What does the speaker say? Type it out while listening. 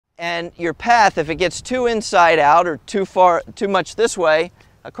And your path, if it gets too inside out or too much this way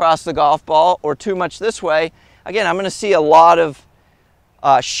across the golf ball or too much this way, again, I'm going to see a lot of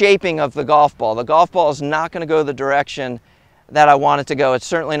shaping of the golf ball. The golf ball is not going to go the direction that I want it to go. It's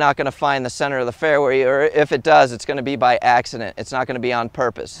certainly not going to find the center of the fairway, or if it does, it's going to be by accident. It's not going to be on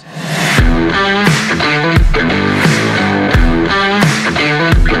purpose.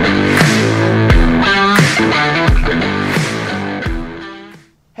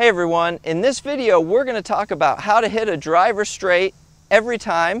 Hey everyone, in this video we're going to talk about how to hit a driver straight every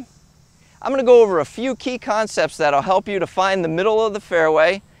time. I'm going to go over a few key concepts that will help you to find the middle of the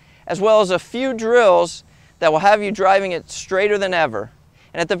fairway, as well as a few drills that will have you driving it straighter than ever.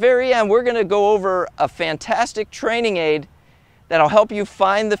 And at the very end we're going to go over a fantastic training aid that will help you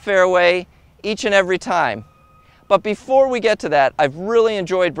find the fairway each and every time. But before we get to that, I've really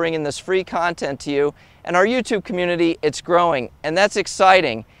enjoyed bringing this free content to you, and our YouTube community, it's growing, and that's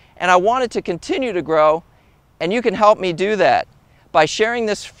exciting. And I want it to continue to grow, and you can help me do that by sharing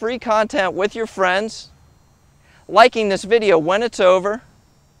this free content with your friends, liking this video when it's over,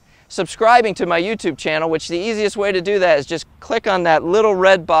 subscribing to my YouTube channel, which the easiest way to do that is just click on that little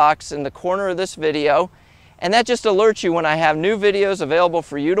red box in the corner of this video, and that just alerts you when I have new videos available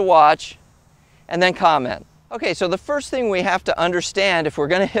for you to watch, and then comment. Okay, so the first thing we have to understand if we're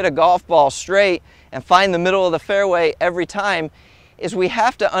going to hit a golf ball straight and find the middle of the fairway every time is we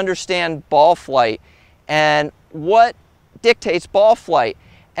have to understand ball flight and what dictates ball flight.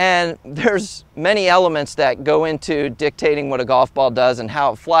 And there's many elements that go into dictating what a golf ball does and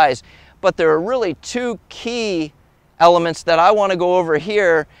how it flies, but there are really two key elements that I want to go over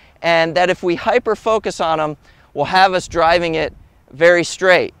here, and that if we hyper focus on them will have us driving it very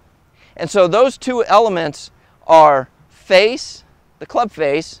straight. And so those two elements are face, the club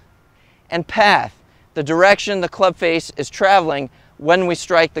face, and path, the direction the club face is traveling when we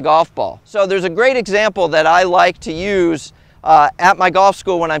strike the golf ball. So there's a great example that I like to use at my golf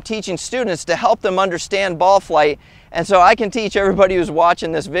school when I'm teaching students to help them understand ball flight. And so I can teach everybody who's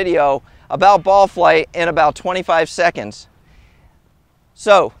watching this video about ball flight in about 25 seconds.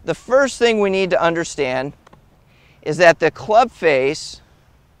 So the first thing we need to understand is that the club face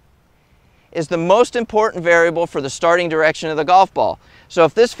is the most important variable for the starting direction of the golf ball. So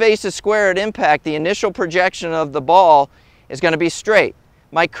if this face is square at impact, the initial projection of the ball is going to be straight.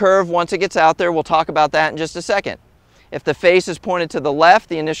 Might curve once it gets out there. We'll talk about that in just a second. If the face is pointed to the left,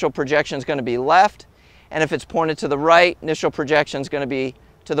 the initial projection is going to be left. And if it's pointed to the right, initial projection is going to be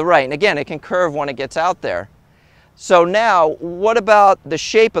to the right. And again, it can curve when it gets out there. So now, what about the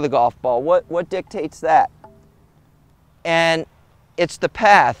shape of the golf ball? What dictates that? And it's the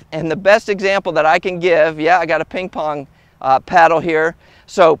path. And the best example that I can give, yeah, I got a ping pong paddle here.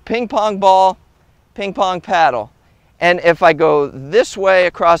 So ping pong ball, ping pong paddle. And if I go this way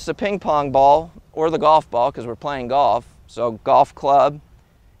across the ping pong ball, or the golf ball, because we're playing golf, so golf club,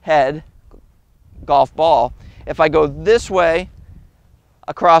 head, golf ball. If I go this way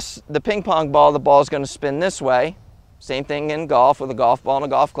across the ping pong ball, the ball is going to spin this way. Same thing in golf with a golf ball and a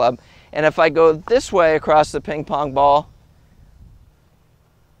golf club. And if I go this way across the ping pong ball,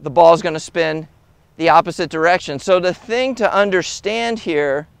 the ball is going to spin the opposite direction. So the thing to understand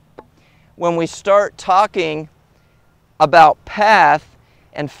here when we start talking about path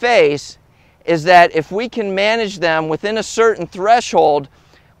and face is that if we can manage them within a certain threshold,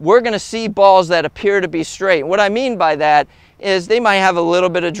 we're going to see balls that appear to be straight. What I mean by that is they might have a little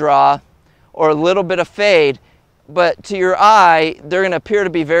bit of draw or a little bit of fade, but to your eye, they're going to appear to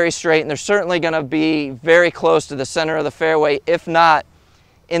be very straight, and they're certainly going to be very close to the center of the fairway, if not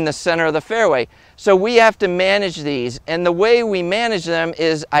in the center of the fairway. So we have to manage these, and the way we manage them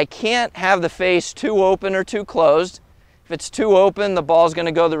is I can't have the face too open or too closed. If it's too open, the ball is going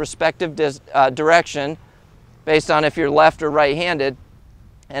to go the respective direction based on if you're left or right-handed,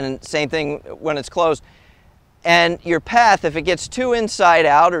 and same thing when it's closed. And your path, if it gets too inside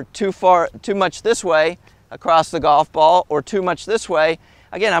out or too much this way across the golf ball or too much this way,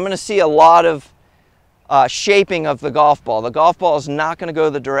 again, I'm going to see a lot of shaping of the golf ball. The golf ball is not going to go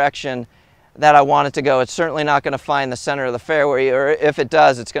the direction that I want it to go. It's certainly not going to find the center of the fairway, or if it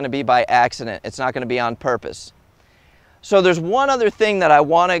does, it's going to be by accident. It's not going to be on purpose. So there's one other thing that I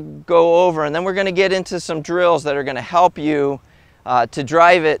want to go over, and then we're going to get into some drills that are going to help you to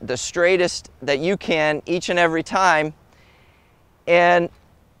drive it the straightest that you can each and every time. And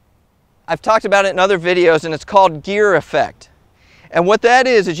I've talked about it in other videos, and it's called gear effect. And what that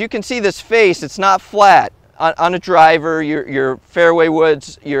is you can see this face, it's not flat. On a driver, your fairway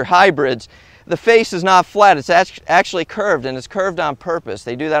woods, your hybrids, the face is not flat. It's actually curved, and it's curved on purpose.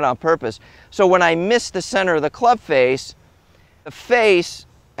 They do that on purpose. So when I miss the center of the club face, the face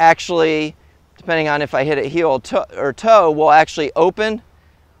actually, depending on if I hit it heel or toe, will actually open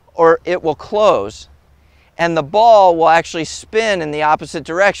or it will close. And the ball will actually spin in the opposite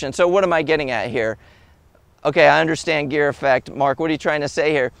direction. So what am I getting at here? Okay, I understand gear effect. Mark, what are you trying to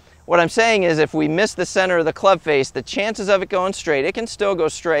say here? What I'm saying is if we miss the center of the club face, the chances of it going straight, it can still go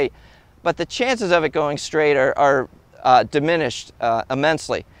straight, but the chances of it going straight are diminished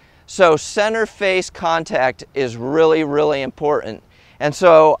immensely. So center face contact is really, really important. And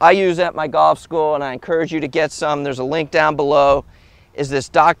so I use at my golf school, and I encourage you to get some. There's a link down below. Is this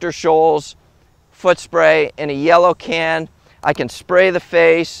Dr. Scholl's foot spray in a yellow can. I can spray the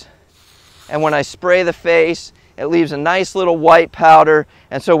face, and when I spray the face, it leaves a nice little white powder,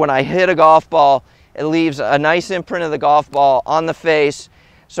 and so when I hit a golf ball, it leaves a nice imprint of the golf ball on the face,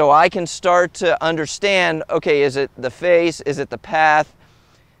 so I can start to understand, okay, is it the face, is it the path?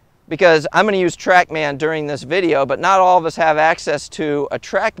 Because I'm going to use TrackMan during this video, but not all of us have access to a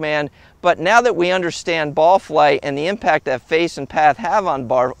TrackMan. But now that we understand ball flight and the impact that face and path have on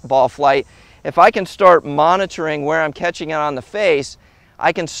ball flight, if I can start monitoring where I'm catching it on the face,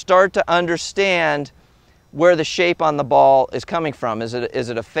 I can start to understand where the shape on the ball is coming from. Is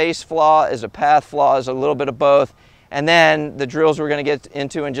it a face flaw? Is it a path flaw? Is it a little bit of both? And then the drills we're going to get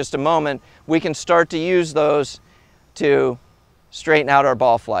into in just a moment, we can start to use those to straighten out our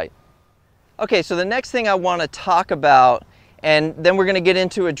ball flight. Okay, so the next thing I want to talk about, and then we're going to get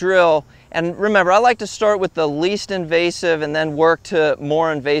into a drill. And remember, I like to start with the least invasive and then work to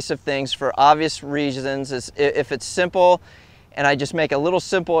more invasive things for obvious reasons. If it's simple and I just make a little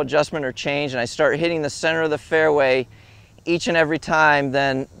simple adjustment or change and I start hitting the center of the fairway each and every time,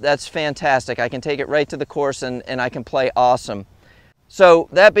 then that's fantastic. I can take it right to the course and I can play awesome. So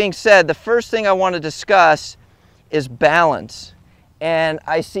that being said, the first thing I want to discuss is balance. And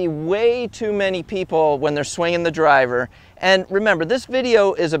I see way too many people when they're swinging the driver. And remember, this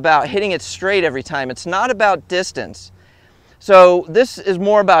video is about hitting it straight every time. It's not about distance. So this is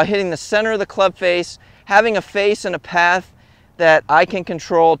more about hitting the center of the club face, having a face and a path that I can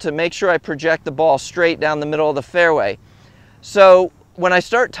control to make sure I project the ball straight down the middle of the fairway. So when I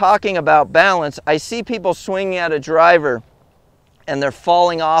start talking about balance, I see people swinging at a driver and they're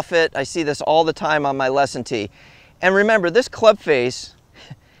falling off it. I see this all the time on my lesson tee. And remember, this club face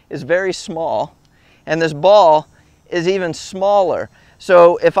is very small, and this ball is even smaller.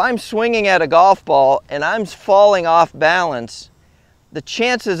 So if I'm swinging at a golf ball and I'm falling off balance, the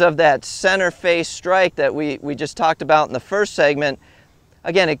chances of that center face strike that we just talked about in the first segment,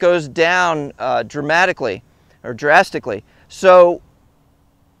 again, it goes down drastically. So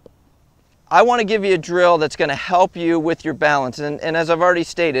I want to give you a drill that's going to help you with your balance. And as I've already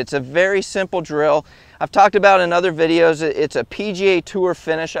stated, it's a very simple drill. I've talked about in other videos, it's a PGA Tour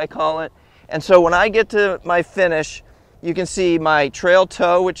finish, I call it. And so when I get to my finish, you can see my trail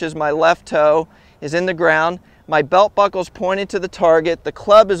toe, which is my left toe, is in the ground. My belt buckle's pointed to the target. The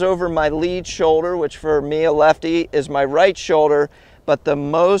club is over my lead shoulder, which for me, a lefty, is my right shoulder. But the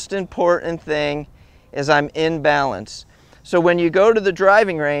most important thing is I'm in balance. So when you go to the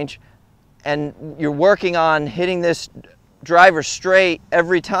driving range and you're working on hitting this driver straight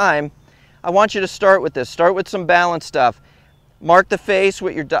every time, I want you to start with this. Start with some balance stuff. Mark the face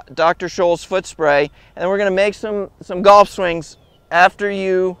with your Dr. Scholl's foot spray, and then we're going to make some golf swings after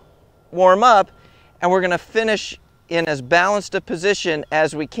you warm up, and we're going to finish in as balanced a position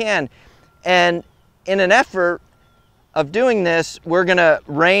as we can. And in an effort of doing this, we're going to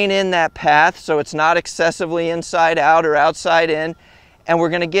rein in that path so it's not excessively inside out or outside in, and we're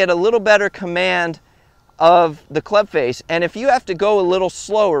going to get a little better command of the club face. And if you have to go a little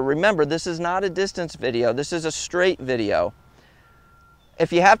slower, remember, this is not a distance video, this is a straight video.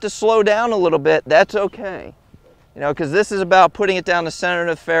 If you have to slow down a little bit, that's okay. You know, because this is about putting it down the center of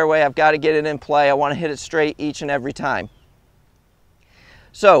the fairway. I've got to get it in play. I want to hit it straight each and every time.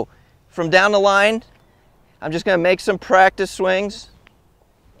 So, from down the line, I'm just going to make some practice swings,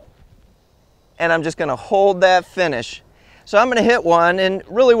 and I'm just going to hold that finish. So I'm going to hit one, and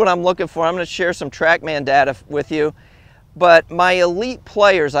really what I'm looking for, I'm going to share some TrackMan data with you, but my elite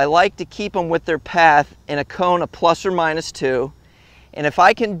players, I like to keep them with their path in a cone of plus or minus 2, and if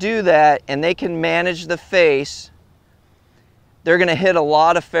I can do that and they can manage the face, they're going to hit a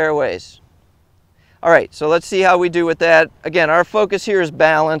lot of fairways. All right, so let's see how we do with that. Again, our focus here is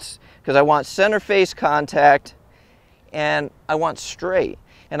balance, because I want center face contact, and I want straight,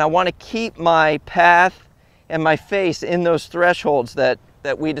 and I want to keep my path and my face in those thresholds that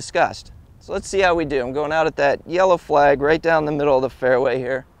we discussed. So let's see how we do. I'm going out at that yellow flag right down the middle of the fairway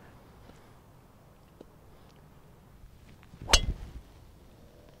here.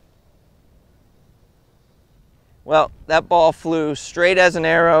 Well, that ball flew straight as an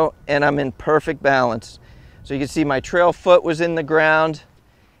arrow and I'm in perfect balance. So you can see my trail foot was in the ground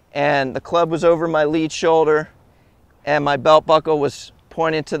and the club was over my lead shoulder and my belt buckle was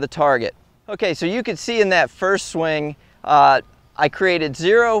pointing to the target. Okay, so you could see in that first swing, I created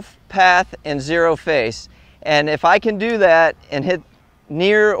 0 path and 0 face. And if I can do that and hit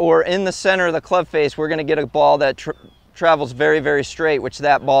near or in the center of the club face, we're gonna get a ball that travels very, very straight, which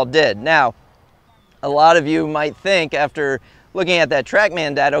that ball did. Now, a lot of you might think after looking at that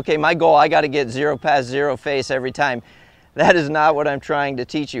TrackMan data, okay, my goal, I gotta get 0 path, 0 face every time. That is not what I'm trying to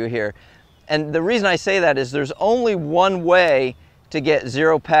teach you here. And the reason I say that is there's only one way to get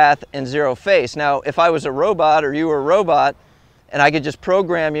 0 path and 0 face. Now, if I was a robot or you were a robot and I could just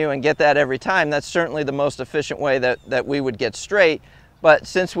program you and get that every time, that's certainly the most efficient way that we would get straight. But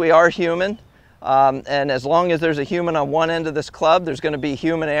since we are human, and as long as there's a human on one end of this club, there's gonna be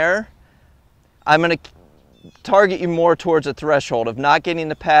human error. I'm gonna target you more towards a threshold of not getting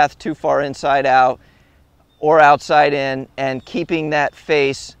the path too far inside out or outside in and keeping that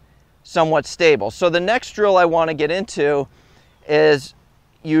face somewhat stable. So the next drill I wanna get into is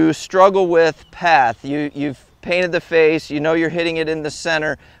you struggle with path. You've painted the face, you know you're hitting it in the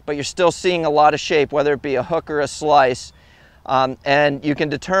center, but you're still seeing a lot of shape, whether it be a hook or a slice. And you can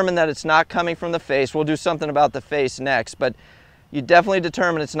determine that it's not coming from the face. We'll do something about the face next, but you definitely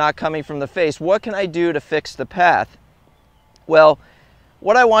determine it's not coming from the face. What can I do to fix the path? Well,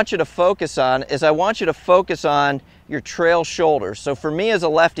 what I want you to focus on is I want you to focus on your trail shoulder. So for me as a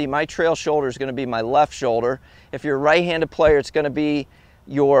lefty, my trail shoulder is going to be my left shoulder. If you're a right-handed player, it's going to be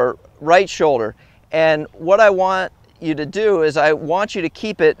your right shoulder. And what I want you to do is I want you to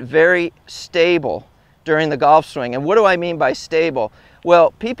keep it very stable during the golf swing. And what do I mean by stable?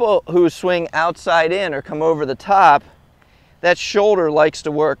 Well, people who swing outside in or come over the top, that shoulder likes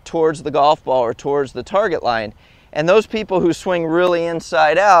to work towards the golf ball or towards the target line. And those people who swing really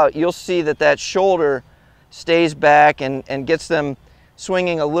inside out, you'll see that that shoulder stays back and gets them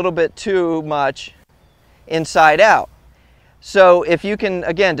swinging a little bit too much inside out. So if you can,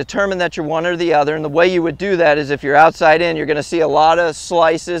 again, determine that you're one or the other, and the way you would do that is if you're outside in, you're going to see a lot of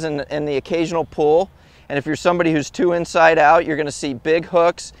slices and the occasional pull. And if you're somebody who's too inside out, you're going to see big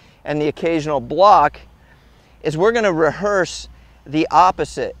hooks and the occasional block. Is we're going to rehearse the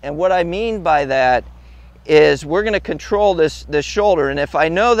opposite. And what I mean by that is we're going to control this shoulder. And if I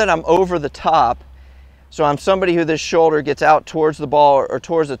know that I'm over the top, so I'm somebody who this shoulder gets out towards the ball or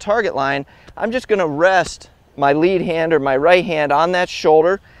towards the target line, I'm just going to rest my lead hand or my right hand on that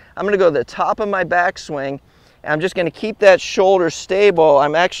shoulder. I'm going to go to the top of my backswing, and I'm just going to keep that shoulder stable.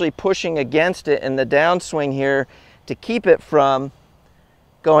 I'm actually pushing against it in the downswing here to keep it from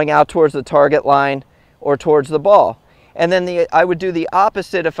going out towards the target line or towards the ball. And then I would do the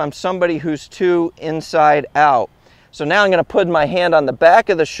opposite if I'm somebody who's too inside out. So now I'm going to put my hand on the back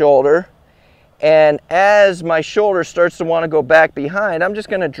of the shoulder, and as my shoulder starts to want to go back behind, I'm just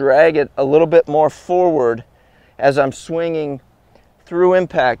going to drag it a little bit more forward as I'm swinging through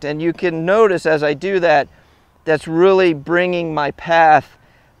impact. And you can notice as I do that, that's really bringing my path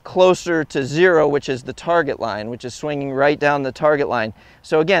closer to 0, which is the target line, which is swinging right down the target line.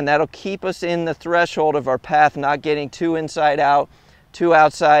 So again, that'll keep us in the threshold of our path, not getting too inside out, too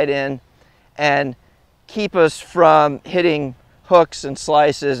outside in, and keep us from hitting hooks and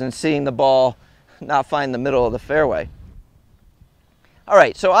slices and seeing the ball not find the middle of the fairway. All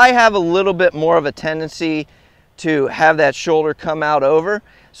right, so I have a little bit more of a tendency to have that shoulder come out over.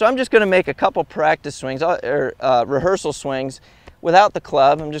 So I'm just going to make a couple practice swings or rehearsal swings without the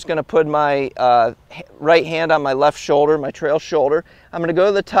club. I'm just going to put my right hand on my left shoulder, my trail shoulder. I'm going to go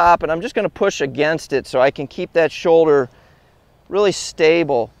to the top and I'm just going to push against it so I can keep that shoulder really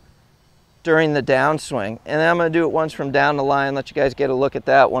stable during the downswing. And then I'm going to do it once from down the line, let you guys get a look at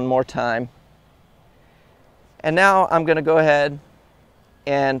that one more time. And now I'm going to go ahead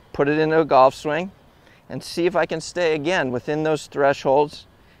and put it into a golf swing and see if I can stay again within those thresholds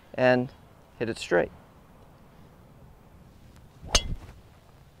and hit it straight.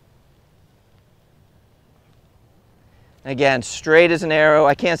 Again, straight as an arrow.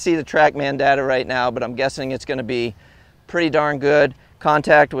 I can't see the TrackMan data right now, but I'm guessing it's going to be pretty darn good.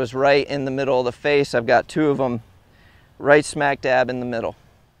 Contact was right in the middle of the face. I've got 2 of them right smack dab in the middle.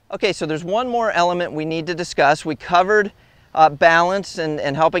 Okay, so there's one more element we need to discuss. We covered balance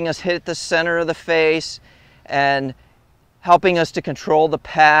and helping us hit the center of the face and helping us to control the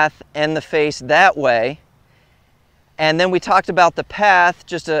path and the face that way. And then we talked about the path,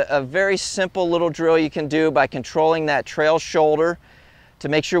 just a very simple little drill you can do by controlling that trail shoulder to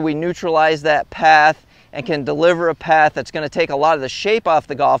make sure we neutralize that path and can deliver a path that's going to take a lot of the shape off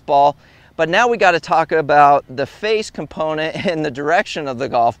the golf ball, But now we got to talk about the face component and the direction of the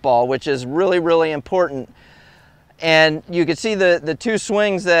golf ball, which is really, really important. And you can see the two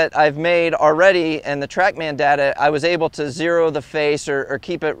swings that I've made already and the TrackMan data, I was able to zero the face or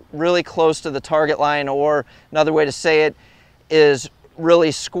keep it really close to the target line, or another way to say it is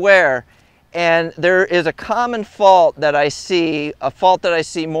really square. And there is a common fault that I see, a fault that I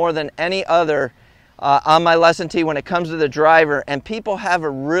see more than any other on my lesson tee when it comes to the driver, and people have a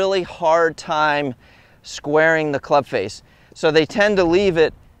really hard time squaring the club face. So they tend to leave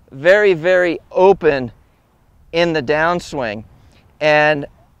it very, very open in the downswing. And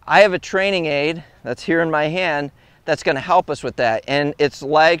I have a training aid that's here in my hand that's going to help us with that, and it's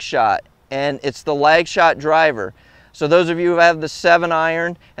lag shot, and it's the lag shot driver. So those of you who have the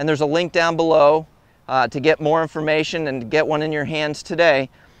 7-iron, and there's a link down below to get more information and to get one in your hands today.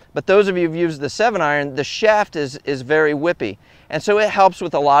 But those of you who've used the 7-iron, the shaft is very whippy. And so it helps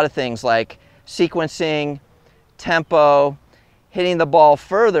with a lot of things like sequencing, tempo, hitting the ball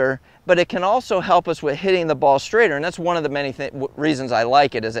further, but it can also help us with hitting the ball straighter. And that's one of the many reasons I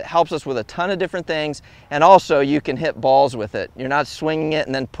like it, is it helps us with a ton of different things. And also you can hit balls with it. You're not swinging it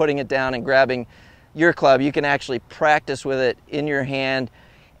and then putting it down and grabbing your club. You can actually practice with it in your hand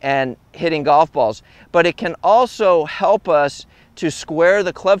and hitting golf balls. But it can also help us to square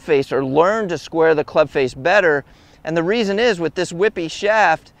the club face, or learn to square the club face better. And the reason is, with this whippy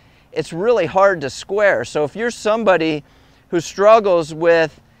shaft, it's really hard to square. So if you're somebody who struggles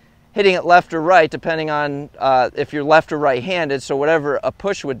with hitting it left or right, depending on if you're left or right-handed, so whatever a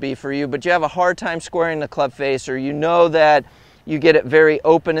push would be for you, but you have a hard time squaring the club face, or you know that you get it very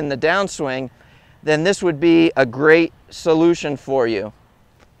open in the downswing, then this would be a great solution for you.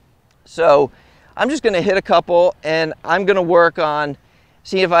 So I'm just going to hit a couple, and I'm going to work on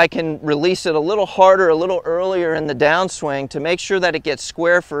see if I can release it a little harder, a little earlier in the downswing, to make sure that it gets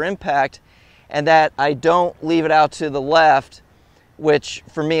square for impact and that I don't leave it out to the left, which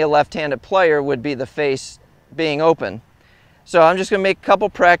for me, a left-handed player, would be the face being open. So I'm just going to make a couple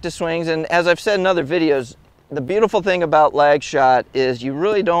practice swings, and as I've said in other videos, the beautiful thing about lag shot is you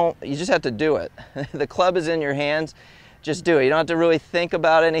just have to do it. The club is in your hands, just do it. You don't have to really think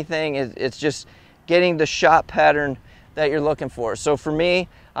about anything. It's just getting the shot pattern that you're looking for. So for me,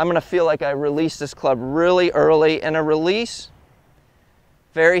 I'm going to feel like I release this club really early, and a release,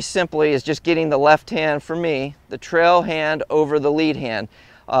 very simply, is just getting the left hand, for me, the trail hand over the lead hand,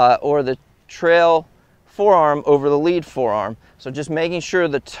 or the trail forearm over the lead forearm. So just making sure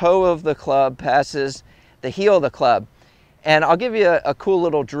the toe of the club passes the heel of the club. And I'll give you a cool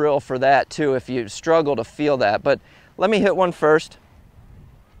little drill for that too if you struggle to feel that. But let me hit one first.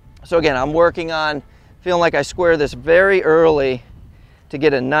 So again, I'm working on feeling like I square this very early to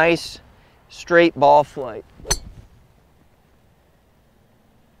get a nice straight ball flight.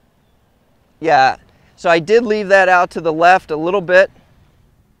 Yeah, so I did leave that out to the left a little bit.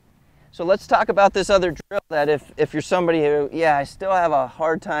 So let's talk about this other drill, that if you're somebody who, yeah, I still have a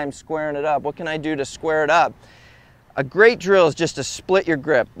hard time squaring it up, what can I do to square it up? A great drill is just to split your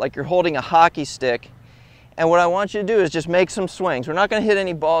grip, like you're holding a hockey stick. And what I want you to do is just make some swings. We're not going to hit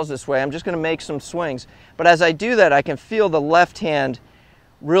any balls this way, I'm just going to make some swings. But as I do that, I can feel the left hand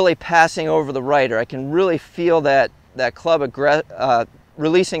really passing over the right, or I can really feel that club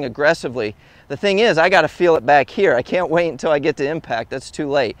releasing aggressively. The thing is, I got to feel it back here. I can't wait until I get to impact. That's too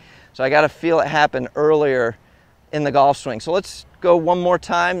late. So I got to feel it happen earlier in the golf swing. So let's go one more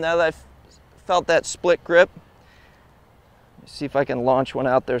time now that I've felt that split grip. Let's see if I can launch one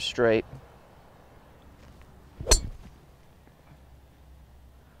out there straight.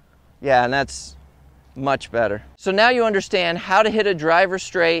 Yeah, and that's much better. So now you understand how to hit a driver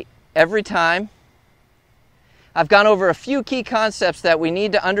straight every time. I've gone over a few key concepts that we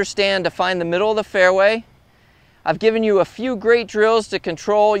need to understand to find the middle of the fairway. I've given you a few great drills to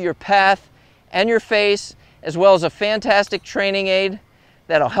control your path and your face, as well as a fantastic training aid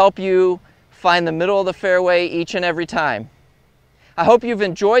that'll help you find the middle of the fairway each and every time. I hope you've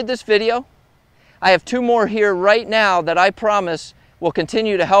enjoyed this video. I have 2 more here right now that I promise will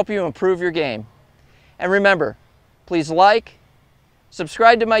continue to help you improve your game. And remember, please like,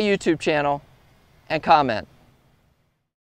 subscribe to my YouTube channel, and comment.